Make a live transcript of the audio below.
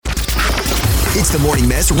It's the Morning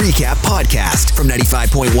Mess Recap Podcast from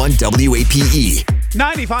 95.1 WAPE.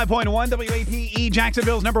 95.1 WAPE,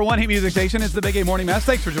 Jacksonville's number one hit music station. It's the Big A Morning Mess.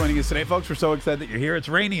 Thanks for joining us today, folks. We're so excited that you're here. It's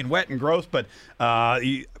rainy and wet and gross, but,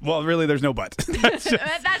 well, really, there's no but. That's it.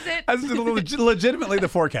 That's legitimately the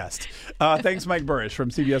forecast. Thanks, Mike Burrish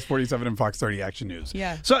from CBS 47 and Fox 30 Action News.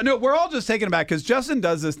 Yeah. So, no, we're all just taken aback because Justin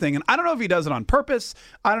does this thing, and I don't know if he does it on purpose.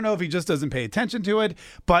 I don't know if he just doesn't pay attention to it,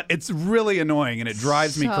 but it's really annoying, and it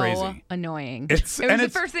drives me crazy. Annoying. It was the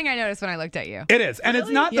first thing I noticed when I looked at you. It is, and Really?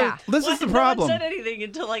 it's not Yeah. This is the problem. No one said anything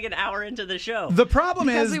until like an hour into the show. The problem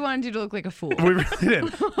Because is we wanted you to look like a fool. we really did.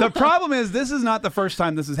 The problem is this is not the first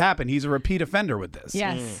time this has happened. He's a repeat offender with this.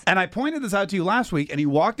 Yes. And I pointed this out to you last week, and he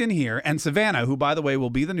walked in here, and Savannah, who, by the way,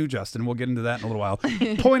 will be the new Justin, we'll get into that in a little while,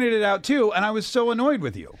 pointed it out too, and I was so annoyed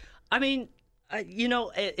with you. I mean,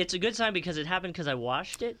 it's a good sign because it happened because I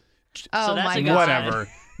washed it. Oh, so that's my a good God. Whatever.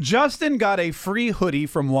 Justin got a free hoodie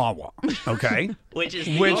from Wawa, okay? Which is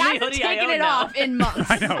Which- the He only hasn't hoodie I taken own it now. off in months.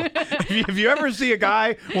 I know. If you ever see a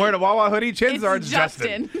guy wearing a Wawa hoodie, chances It's are it's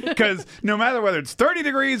Justin. Because no matter whether it's 30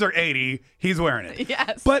 degrees or 80, he's wearing it.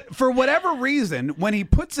 Yes. But for whatever reason, when he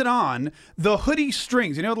puts it on, the hoodie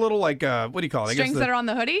strings, you know the little like, what do you call it? Strings that are on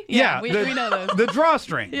the hoodie? Yeah, we the, know those. The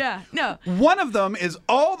drawstring. Yeah, no. One of them is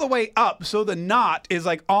all the way up, so the knot is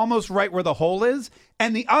like almost right where the hole is.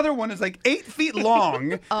 And the other one is like 8 feet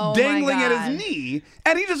long, Oh, my dangling at God. his knee.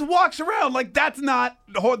 And he just walks around like that's not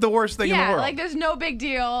the worst thing in the Yeah, world. like there's no big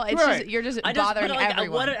deal. It's Right. just you're just I just bothering but, like,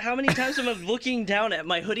 everyone. how many times am I looking down at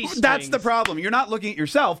my hoodie strings? That's the problem. You're not looking at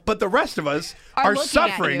yourself, but the rest of us Are are looking at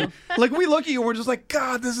suffering. you. Like we look at you and we're just like,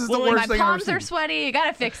 God, this is the Well, like, worst My thing I've palms ever are seen. sweaty. You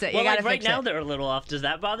gotta fix it. Well, you gotta like right fix now it. they're a little off. Does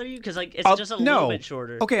that bother you? Because like it's just a no. little bit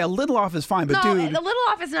shorter. Okay, a little off is fine, but No, dude. the little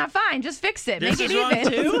off is not fine. Just fix it. This Make it is wrong,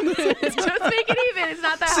 even. too? Just make it even. It's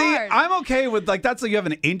not that See, hard. I'm okay with like that's like you have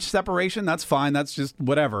an inch separation. That's fine. That's just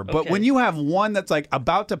whatever. But Okay. when you have one that's like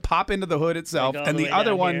about to pop into the hood itself, Like all and the the way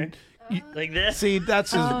other down one, here. Like this. see,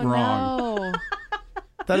 that's just oh, wrong. No.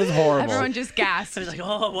 That is horrible. Everyone just gasped. I was like,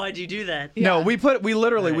 oh, why'd you do that? No, Yeah. we put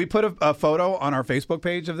a photo on our Facebook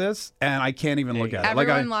page of this, and I can't even look at it.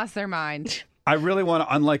 Everyone Like lost their mind. I really want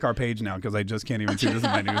to unlike our page now because I just can't even see this in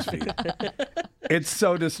my newsfeed. It's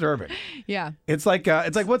so disturbing. Yeah. It's like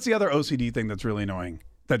what's the other OCD thing that's really annoying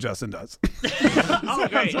that Justin does? Oh,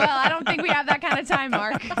 great. Well, I don't think we have that kind of time,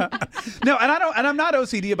 Mark. No, and I'm not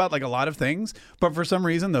OCD about like a lot of things, but for some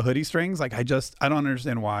reason the hoodie strings, like I don't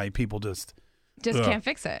understand why people just Just can't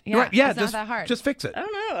fix it. Yeah, right, yeah, it's just not that hard. just fix it. I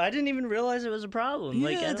don't know. I didn't even realize it was a problem.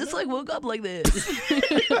 Like, I don't know. woke up like this.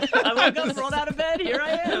 I woke up, rolled out of bed. Here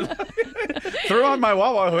I am. Threw on my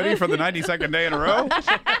Wawa hoodie for the 92nd day in a row,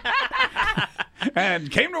 and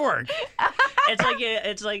came to work.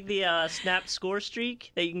 It's like the Snap score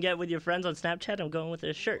streak that you can get with your friends on Snapchat. I'm going with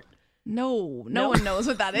a shirt. No one knows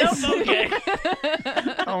what that is. Okay.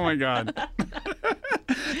 Oh my God.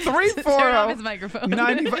 Turn off his microphone.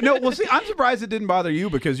 95. No, well, see, I'm surprised it didn't bother you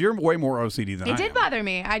because you're way more OCD than I It did am. bother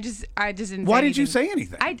me. I just didn't. Why say did you anything. say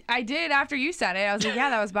anything? I did after you said it. I was like, yeah,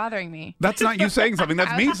 that was bothering me. That's not you saying something.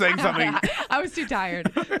 That's me saying something. I was too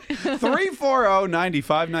tired.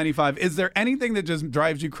 340-9595. Is there anything that just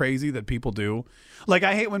drives you crazy that people do? Like,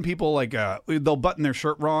 I hate when people, like, they'll button their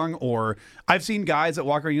shirt wrong, or I've seen guys that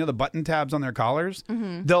walk around, the button tabs on their collars?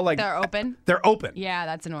 Mm-hmm. They'll, like... They're open? They're open. Yeah,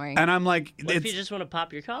 that's annoying. And I'm like... What if you just want to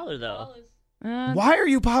pop your collar, though? Why are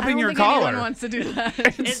you I popping don't your think collar? anyone wants to do that.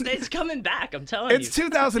 It's coming back. I'm telling you. It's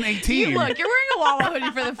 2018. Look, you're wearing a Wawa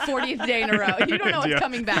hoodie for the 40th day in a row. You don't know what's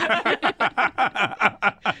coming back.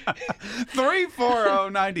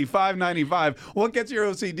 340-9595. What gets your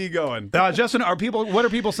OCD going? Justin, what are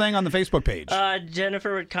people saying on the Facebook page?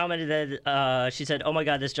 Jennifer commented that she said, "Oh my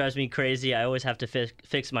God, this drives me crazy. I always have to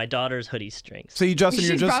fix my daughter's hoodie strings." See, Justin,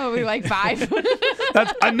 you're She's just... probably like 5.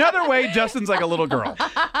 That's another way Justin's like a little girl.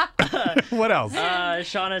 What else?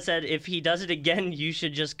 Shauna said, "If he does it again, you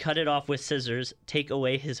should just cut it off with scissors. Take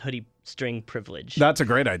away his hoodie string privilege." That's a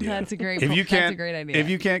great idea. That's a great If you that's can't, a great idea. If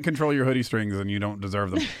you can't control your hoodie strings, then you don't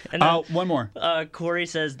deserve them. And then- One more. Corey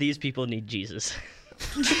says, "These people need Jesus."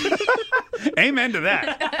 Amen to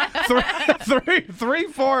that.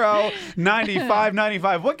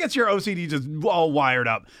 340-9595. What gets your OCD just all wired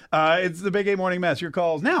up? It's the Big A Morning Mess. Your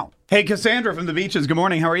calls now. Hey, Cassandra from the Beaches. Good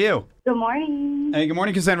morning. How are you? Good morning. Hey, good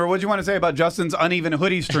morning, Cassandra. What do you want to say about Justin's uneven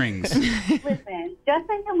hoodie strings? Listen,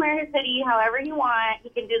 Justin can wear his hoodie however he wants. He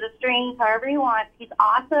can do the strings however he wants. He's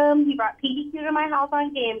awesome. He brought PDQ to my house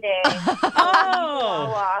on game day.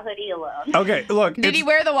 Oh! Hoodie alone. Okay, look. Did he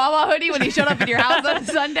wear the Wawa hoodie when he showed up at your house on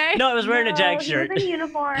Sunday? No, I was wearing a Jag He shirt. was in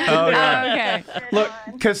uniform. Oh, yeah. Okay. Look,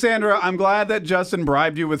 Cassandra, I'm glad that Justin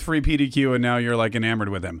bribed you with free PDQ and now you're like enamored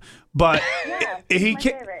with him. But Yeah, he my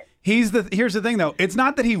can't. favorite. Here's the thing, though. It's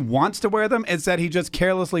not that he wants to wear them. It's that he just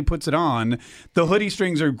carelessly puts it on. The hoodie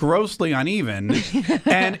strings are grossly uneven,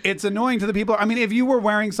 and it's annoying to the people. I mean, if you were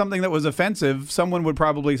wearing something that was offensive, someone would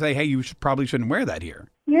probably say, hey, you probably shouldn't wear that here.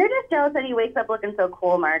 You're just jealous that he wakes up looking so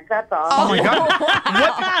cool, Mark. That's all. Oh, my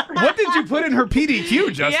God. What did you put in her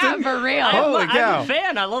PDQ, Justin? Yeah, for real. Holy cow. I'm a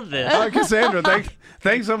fan. I love this. Cassandra,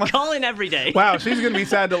 thanks so much. Calling every day. Wow, she's going to be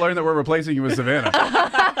sad to learn that we're replacing you with Savannah.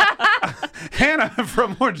 Hannah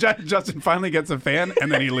from Orange, Justin finally gets a fan,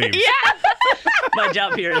 and then he leaves. Yeah. My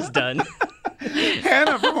job here is done.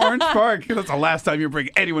 Hannah from Orange Park. That's the last time you bring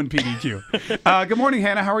anyone PDQ. Good morning,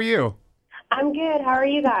 Hannah. How are you? I'm good. How are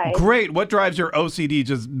you guys? Great. What drives your OCD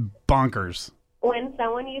just bonkers? When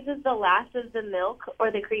someone uses the last of the milk or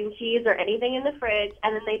the cream cheese or anything in the fridge,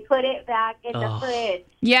 and then they put it back in the fridge.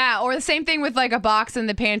 Yeah, or the same thing with like a box in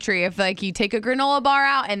the pantry. If like you take a granola bar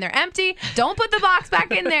out and they're empty, don't put the box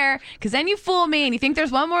back in there, because then you fool me and you think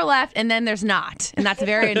there's one more left, and then there's not, and that's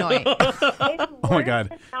very annoying. It's Oh my God.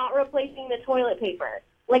 worse than not replacing the toilet paper.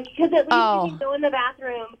 Like, because at least you can go in the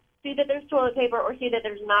bathroom, see that there's toilet paper, or see that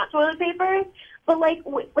there's not toilet paper. But like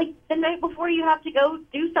the night before you have to go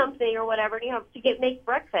do something or whatever, and you have to make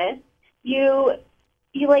breakfast, you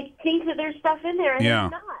like think that there's stuff in there and Yeah.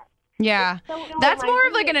 there's not. Yeah. So annoying. That's My more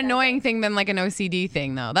of like an roommate does annoying it. thing than like an OCD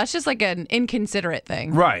thing, though. That's just like an inconsiderate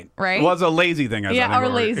thing. Right. Right? Well, it's a lazy thing. I Yeah, think, or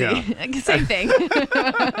lazy. Yeah. Same thing.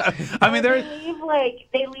 I mean, they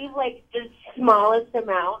leave the smallest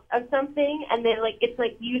amount of something, and then it's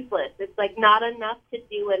useless. It's not enough to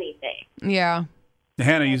do anything. Yeah.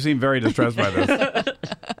 Hannah, you seem very distressed by this.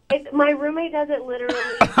 My roommate does it literally.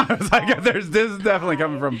 I was like, this is definitely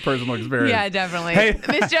coming from personal experience. Yeah, definitely. Hey.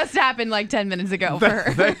 This just happened like 10 minutes ago for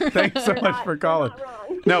her. Thanks so much for calling. Not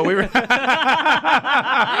wrong. No, we were.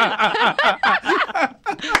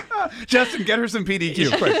 Justin, get her some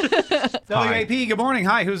PDQ, quick. WAP, good morning.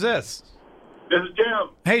 Hi, who's this? This is Jim.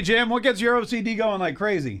 Hey, Jim, what gets your OCD going like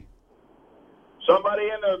crazy? Somebody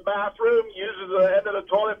in the bathroom uses the end of the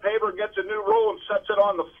toilet paper, gets a new roll, and sets it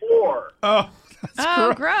on the floor. Oh,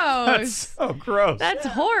 Oh, gross. That's so gross. That's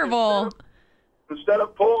horrible. Instead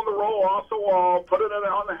of pulling the roll off the wall, putting it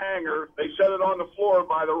on the hanger, they set it on the floor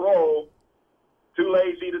by the roll. Too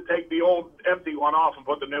lazy to take the old empty one off and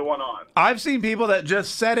put the new one on. I've seen people that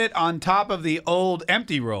just set it on top of the old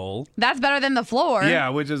empty roll. That's better than the floor. Yeah,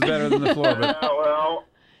 which is better than the floor.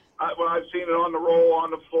 But I've seen it on the roll,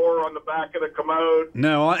 on the floor, on the back of the commode.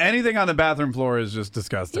 no, anything on the bathroom floor is just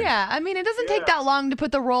disgusting. Yeah, I mean, it doesn't take that long to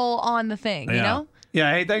put the roll on the thing, you know?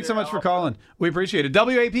 Yeah, hey, thanks so much for calling. We appreciate it.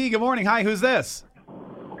 WAP, good morning. Hi, who's this?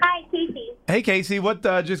 Hi, Casey. Hey, Casey, what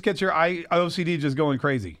just gets your OCD just going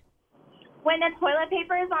crazy? When the toilet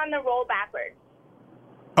paper is on the roll backwards.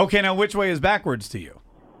 Okay, now which way is backwards to you?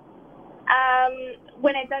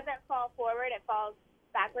 When it doesn't fall forward, it falls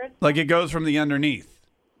backwards. Like it goes from the underneath.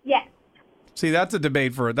 Yes. See, that's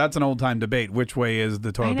an old time debate. Which way is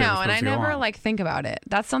the toilet I paper know, supposed and I to go never on? think about it.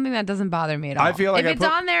 That's something that doesn't bother me at all. I feel like if I it's put-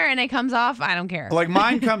 on there and it comes off, I don't care. Like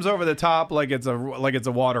mine comes over the top like it's a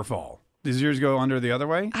waterfall. Does yours go under the other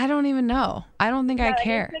way? I don't even know. I don't think I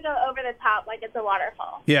care. It needs to go over the top like it's a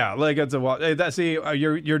waterfall. Yeah, like it's a water. Hey,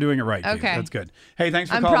 you're doing it right. Katie. Okay. That's good. Hey, thanks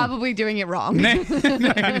for I'm calling. probably doing it wrong.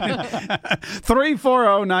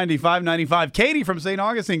 340-9595. Katie from St.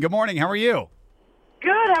 Augustine. Good morning. How are you?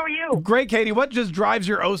 Good, how are you? Great, Katie. What just drives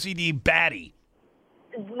your OCD batty?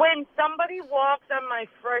 When somebody walks on my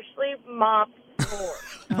freshly mopped floor.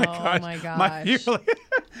 Oh my gosh.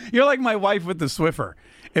 You're like my wife with the Swiffer.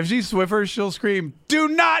 If she Swiffers, she'll scream, "Do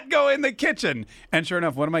not go in the kitchen!" And sure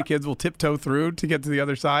enough, one of my kids will tiptoe through to get to the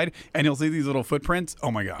other side, and you'll see these little footprints.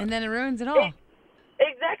 Oh my God. And then it ruins it all.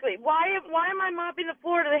 Exactly. Why am I mopping the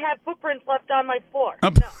floor? Do they have footprints left on my floor?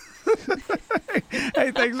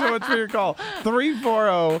 Hey, thanks so much for your call.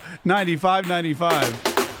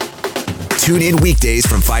 340-9595. Tune in weekdays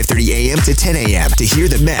from 5:30 a.m. to 10 a.m. to hear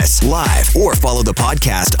the mess live or follow the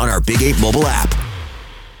podcast on our Big 8 mobile app.